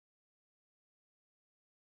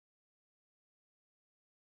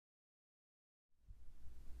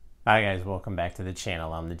Hi guys, welcome back to the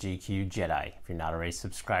channel. I'm the GQ Jedi. If you're not already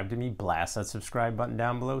subscribed to me, blast that subscribe button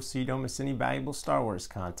down below so you don't miss any valuable Star Wars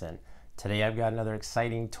content. Today I've got another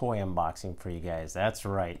exciting toy unboxing for you guys. That's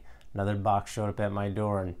right, another box showed up at my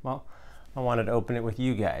door and, well, I wanted to open it with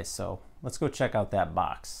you guys, so let's go check out that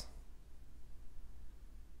box.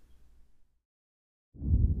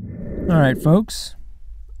 Alright folks,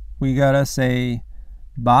 we got us a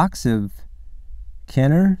box of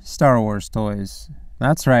Kenner Star Wars toys.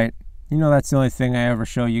 That's right, you know that's the only thing I ever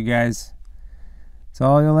show you guys. It's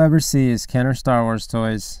all you'll ever see is Kenner Star Wars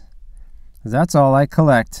toys. That's all I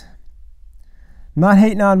collect. I'm not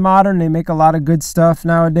hating on modern, they make a lot of good stuff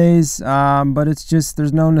nowadays, but it's just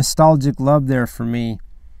there's no nostalgic love there for me.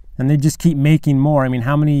 And they just keep making more. I mean,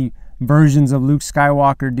 how many versions of Luke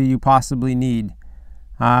Skywalker do you possibly need?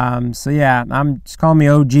 So yeah, just call me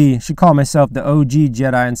OG. I should call myself the OG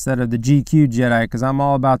Jedi instead of the GQ Jedi, because I'm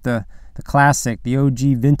all about the classic, the OG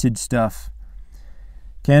vintage stuff.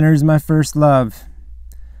 Kenner's my first love.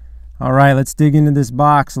 All right, let's dig into this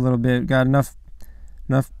box a little bit. Got enough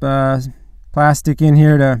plastic in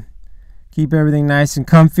here to keep everything nice and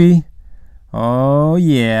comfy. Oh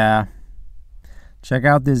yeah. Check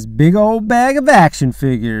out this big old bag of action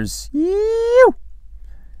figures. Yew!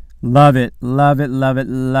 Love it, love it, love it,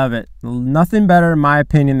 love it. Nothing better, in my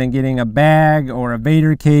opinion, than getting a bag or a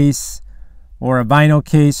Vader case or a vinyl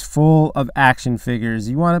case full of action figures.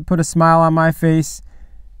 You want to put a smile on my face?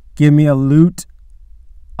 Give me a lot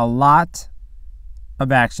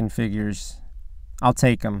of action figures. I'll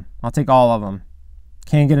take them. I'll take all of them.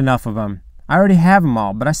 Can't get enough of them. I already have them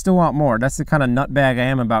all, but I still want more. That's the kind of nutbag I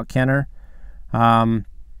am about Kenner. You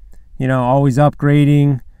know, always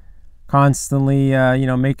upgrading, constantly, you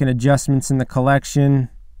know, making adjustments in the collection.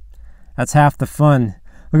 That's half the fun.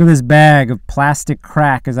 Look at this bag of plastic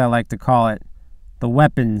crack, as I like to call it. The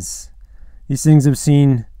weapons. These things have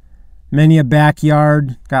seen many a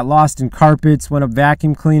backyard, got lost in carpets, went up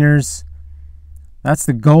vacuum cleaners. That's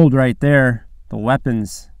the gold right there, the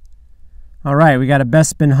weapons. All right, we got a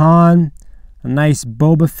Bespin Han, a nice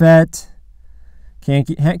Boba Fett.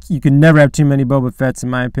 Heck, you can never have too many Boba Fetts, in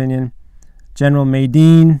my opinion. General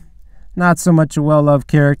Madine, not so much a well-loved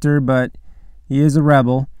character, but he is a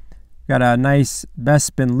rebel. Got a nice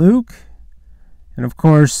Bespin Luke. And of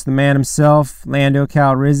course, the man himself, Lando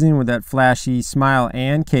Calrissian, with that flashy smile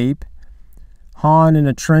and cape. Han in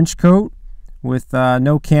a trench coat with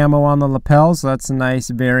no camo on the lapel, so that's a nice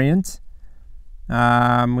variant. We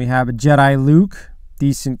have a Jedi Luke,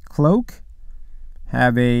 decent cloak.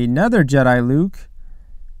 Have another Jedi Luke,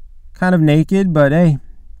 kind of naked, but hey,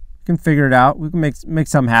 we can figure it out. We can make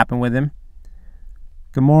something happen with him.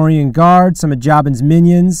 Gamorrean Guard, some of Jabba's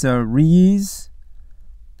minions,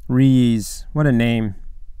 Reese, what a name.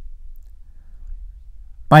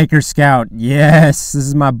 Biker Scout, yes, this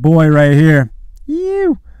is my boy right here.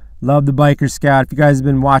 Ew. Love the Biker Scout. If you guys have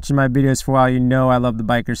been watching my videos for a while, you know I love the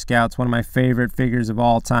Biker Scout. It's one of my favorite figures of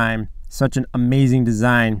all time. Such an amazing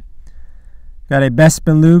design. Got a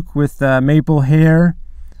Bespin Luke with maple hair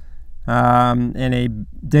and a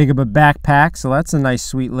Dagobah backpack, so that's a nice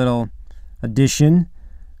sweet little addition.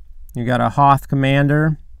 You got a Hoth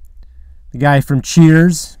Commander. The guy from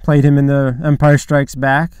Cheers, played him in the Empire Strikes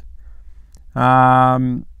Back.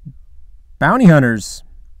 Bounty Hunters.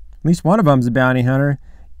 At least one of them's a bounty hunter.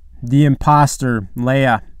 The Imposter,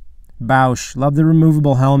 Leia. Bausch. Love the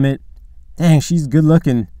removable helmet. Dang, she's good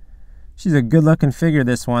looking. She's a good looking figure,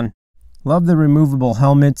 this one. Love the removable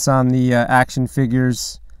helmets on the action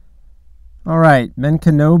figures. Alright, Ben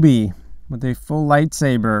Kenobi with a full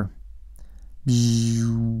lightsaber.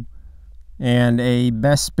 And a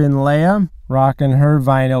Bespin Leia, rocking her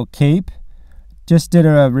vinyl cape. Just did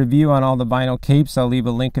a review on all the vinyl capes. I'll leave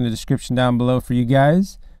a link in the description down below for you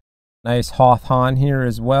guys. Nice Hoth Han here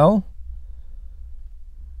as well.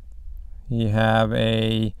 You have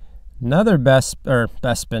another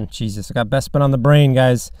Bespin. Jesus, I got Bespin on the brain,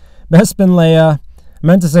 guys. Bespin Leia. I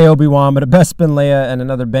meant to say Obi-Wan, but a Bespin Leia and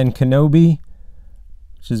another Ben Kenobi,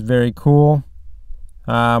 which is very cool.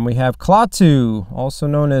 We have Klaatu, also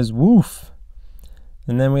known as Woof.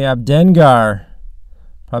 And then we have Dengar,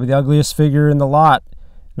 probably the ugliest figure in the lot.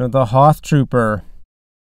 You know, the Hoth Trooper.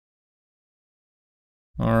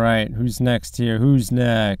 Alright, who's next here? Who's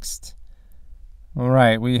next?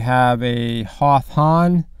 Alright, we have a Hoth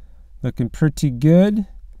Han, looking pretty good.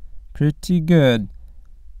 Pretty good.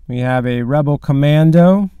 We have a Rebel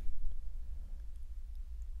Commando.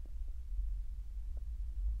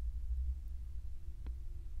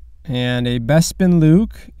 And a Bespin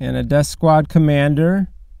Luke and a Death Squad Commander,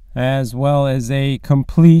 as well as a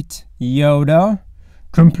complete Yoda.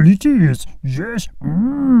 Complete, yes.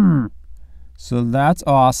 So that's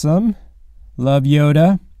awesome. Love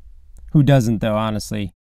Yoda. Who doesn't, though,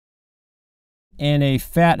 honestly? And a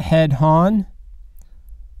Fathead Han.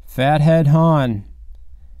 Fathead Han.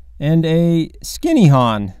 And a Skinny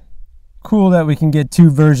Han. Cool that we can get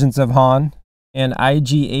two versions of Han. And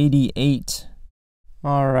IG-88.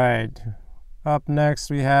 All right. Up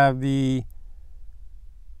next, we have the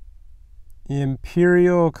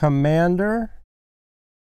Imperial Commander,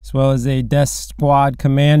 as well as a Death Squad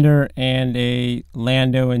Commander and a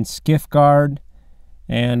Lando and Skiff Guard,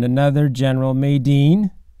 and another General Madine,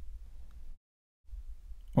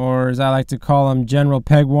 or as I like to call him, General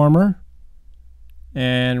Pegwarmer.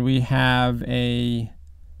 And we have a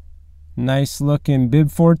nice looking Bib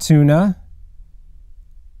Fortuna.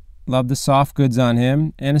 Love the soft goods on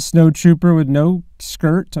him. And a snowtrooper with no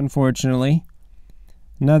skirt, unfortunately.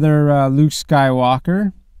 Another Luke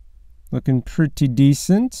Skywalker. Looking pretty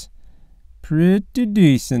decent. Pretty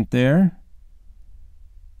decent there.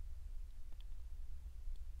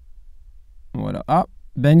 What up?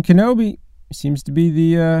 Ben Kenobi seems to be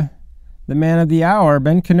the man of the hour.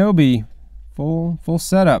 Ben Kenobi, full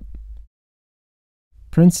setup.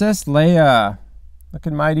 Princess Leia,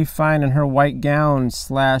 looking mighty fine in her white gown /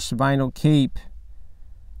 vinyl cape.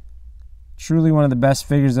 Truly one of the best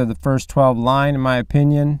figures of the first 12 line, in my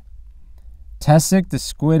opinion. Tessic the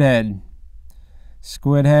Squid Head.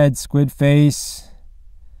 Squid Head, Squid Face,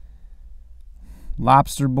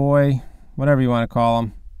 Lobster Boy, whatever you want to call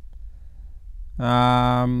him.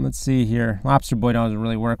 Let's see here. Lobster Boy doesn't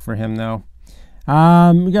really work for him, though.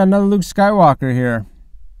 We got another Luke Skywalker here.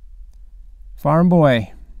 Farm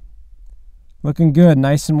Boy. Looking good,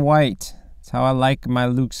 nice and white. That's how I like my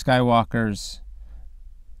Luke Skywalkers,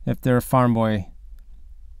 if they're a farm boy.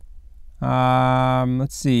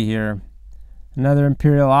 Let's see here. Another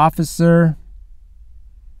Imperial officer.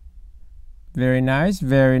 Very nice,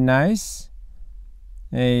 very nice.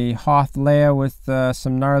 A Hoth Leia with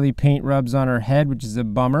some gnarly paint rubs on her head, which is a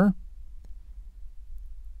bummer.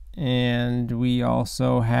 And we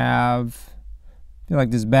also have, I feel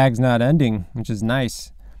like this bag's not ending, which is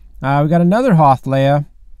nice. We got another Hoth Leia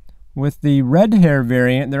with the red hair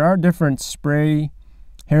variant. There are different hairspray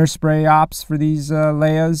ops for these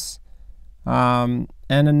Leias. And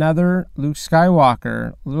another Luke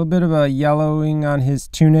Skywalker. A little bit of a yellowing on his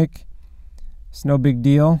tunic. It's no big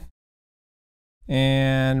deal.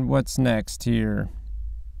 And what's next here?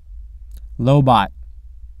 Lobot.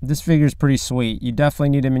 This figure's pretty sweet. You definitely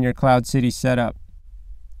need him in your Cloud City setup.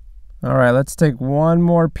 All right, let's take one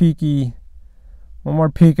more peek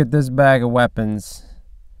at this bag of weapons.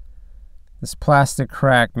 This plastic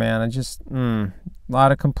crack, man. A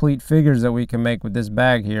lot of complete figures that we can make with this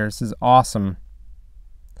bag here. This is awesome.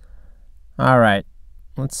 All right,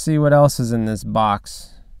 let's see what else is in this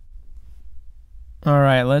box. All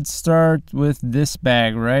right, let's start with this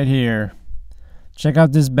bag right here. Check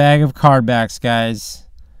out this bag of card backs, guys.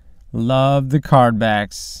 Love the card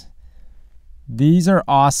backs. These are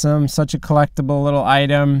awesome. Such a collectible little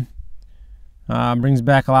item. Brings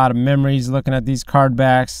back a lot of memories looking at these card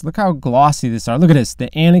backs. Look how glossy these are. Look at this, the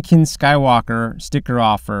Anakin Skywalker sticker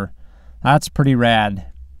offer. That's pretty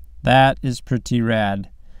rad. That is pretty rad.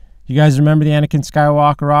 You guys remember the Anakin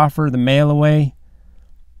Skywalker offer, the mail away?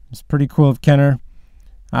 It's pretty cool of Kenner.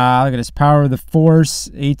 Look at this Power of the Force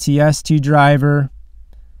ATST driver.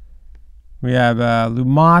 We have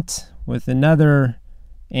Lumat with another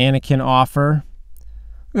Anakin offer.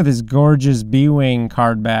 Look at this gorgeous B-Wing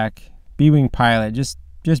card back. B-Wing pilot, just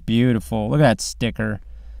beautiful. Look at that sticker.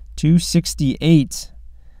 $268.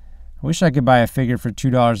 I wish I could buy a figure for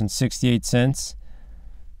 $2.68.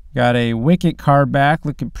 Got a Wicket card back,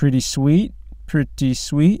 looking pretty sweet. Pretty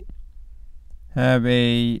sweet. Have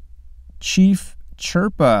a Chief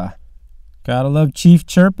Chirpa. Gotta love Chief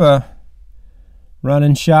Chirpa.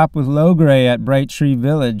 Running shop with Logray at Bright Tree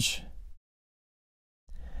Village.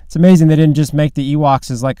 It's amazing they didn't just make the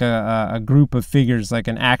Ewoks as like a group of figures, like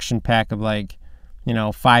an action pack of 5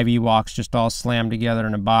 Ewoks just all slammed together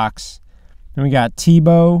in a box. Then we got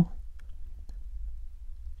Tebow.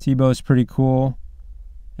 Tebow's pretty cool.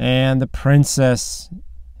 And the Princess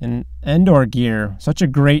in Endor gear. Such a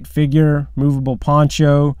great figure. Movable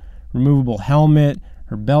poncho, removable helmet.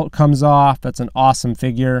 Her belt comes off. That's an awesome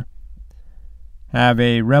figure. Have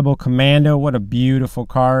a Rebel Commando. What a beautiful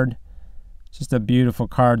card. Just a beautiful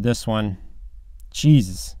card, this one.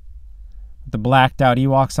 Jesus. With the blacked out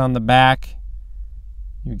Ewoks on the back.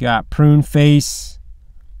 You got Prune Face.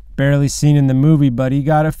 Barely seen in the movie, but he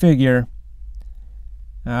got a figure.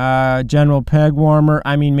 General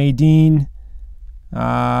Madine.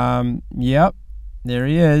 Yep, there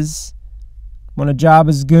he is. One of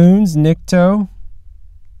Jabba's goons, Nikto.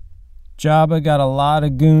 Jabba got a lot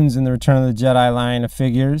of goons in the Return of the Jedi line of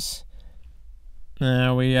figures.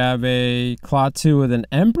 Now we have a Klaatu with an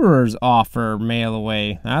Emperor's Offer mail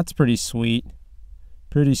away. That's pretty sweet.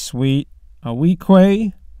 Pretty sweet. A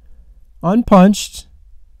Weequay, unpunched.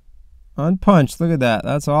 Unpunched. Look at that.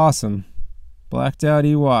 That's awesome. Blacked out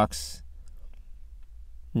Ewoks.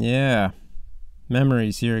 Yeah.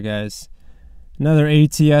 Memories here, guys. Another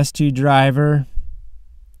ATSG driver.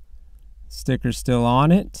 Sticker still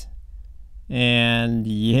on it. And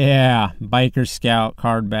yeah, Biker Scout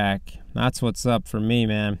card back. That's what's up for me,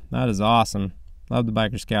 man. That is awesome. Love the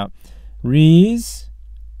Biker Scout. Reese.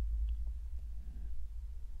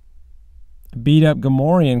 Beat up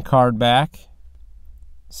Gamorrean card back.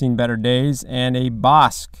 Seen better days. And a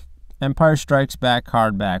Bosk Empire Strikes Back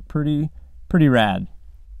card back. Pretty rad.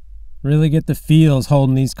 Really get the feels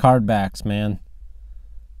holding these card backs, man.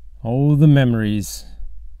 Oh, the memories.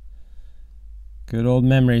 Good old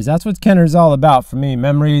memories. That's what Kenner's all about for me.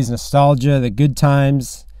 Memories, nostalgia, the good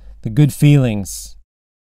times, the good feelings.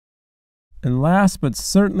 And last but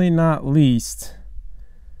certainly not least,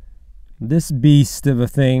 this beast of a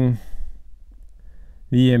thing,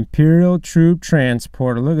 the Imperial Troop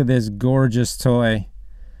Transporter. Look at this gorgeous toy.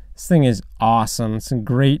 This thing is awesome. It's in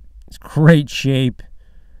great shape.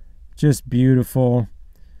 Just beautiful.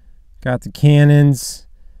 Got the cannons.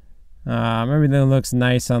 Everything looks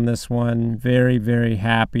nice on this one. Very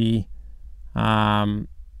happy.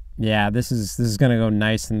 Yeah, this is gonna go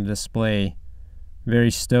nice in the display. Very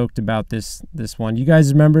stoked about this one. You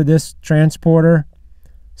guys remember this transporter?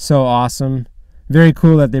 So awesome. Very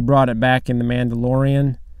cool that they brought it back in the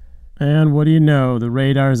Mandalorian. And what do you know? The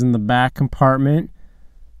radar's in the back compartment.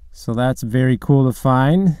 So that's very cool to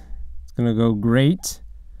find. It's gonna go great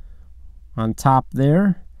on top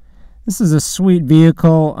there. This is a sweet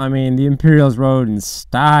vehicle. I mean, the Imperials rode in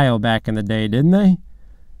style back in the day, didn't they?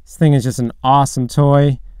 This thing is just an awesome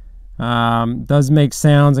toy. Does make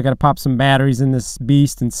sounds. I got to pop some batteries in this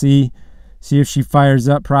beast and see if she fires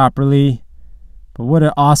up properly. But what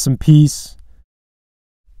an awesome piece.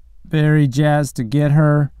 Very jazzed to get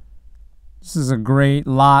her. This is a great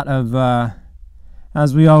lot of,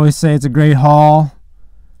 as we always say, it's a great haul.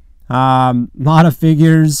 Lot of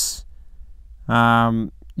figures.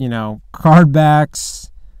 You know, card backs,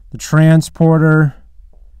 the transporter.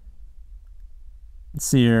 Let's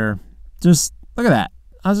see here. Just look at that.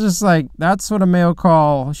 I was just like, that's what a mail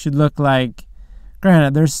call should look like.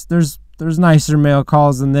 Granted, there's nicer mail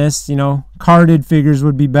calls than this. You know, carded figures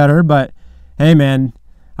would be better, but hey, man,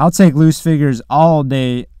 I'll take loose figures all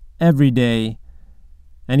day, every day,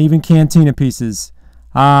 and even Cantina pieces.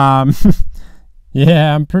 Yeah,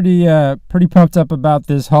 I'm pretty pumped up about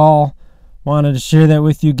this haul. Wanted to share that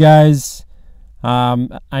with you guys.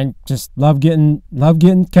 I just love getting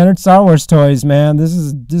Kenner Star Wars toys, man. This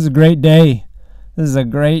is a great day. This is a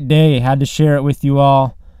great day. Had to share it with you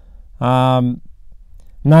all.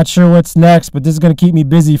 Not sure what's next, but this is gonna keep me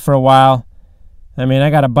busy for a while. I mean, I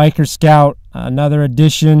got a Biker Scout, another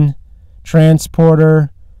edition,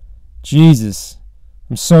 transporter. Jesus,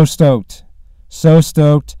 I'm so stoked. So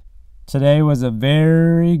stoked. Today was a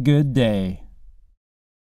very good day.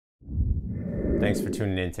 Thanks for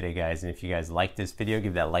tuning in today, guys. And if you guys like this video,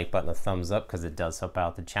 give that like button a thumbs up because it does help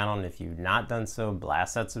out the channel. And if you've not done so,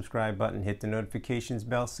 blast that subscribe button, hit the notifications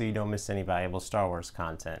bell so you don't miss any valuable Star Wars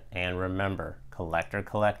content. And remember, collect or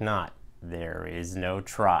collect not, there is no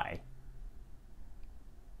try.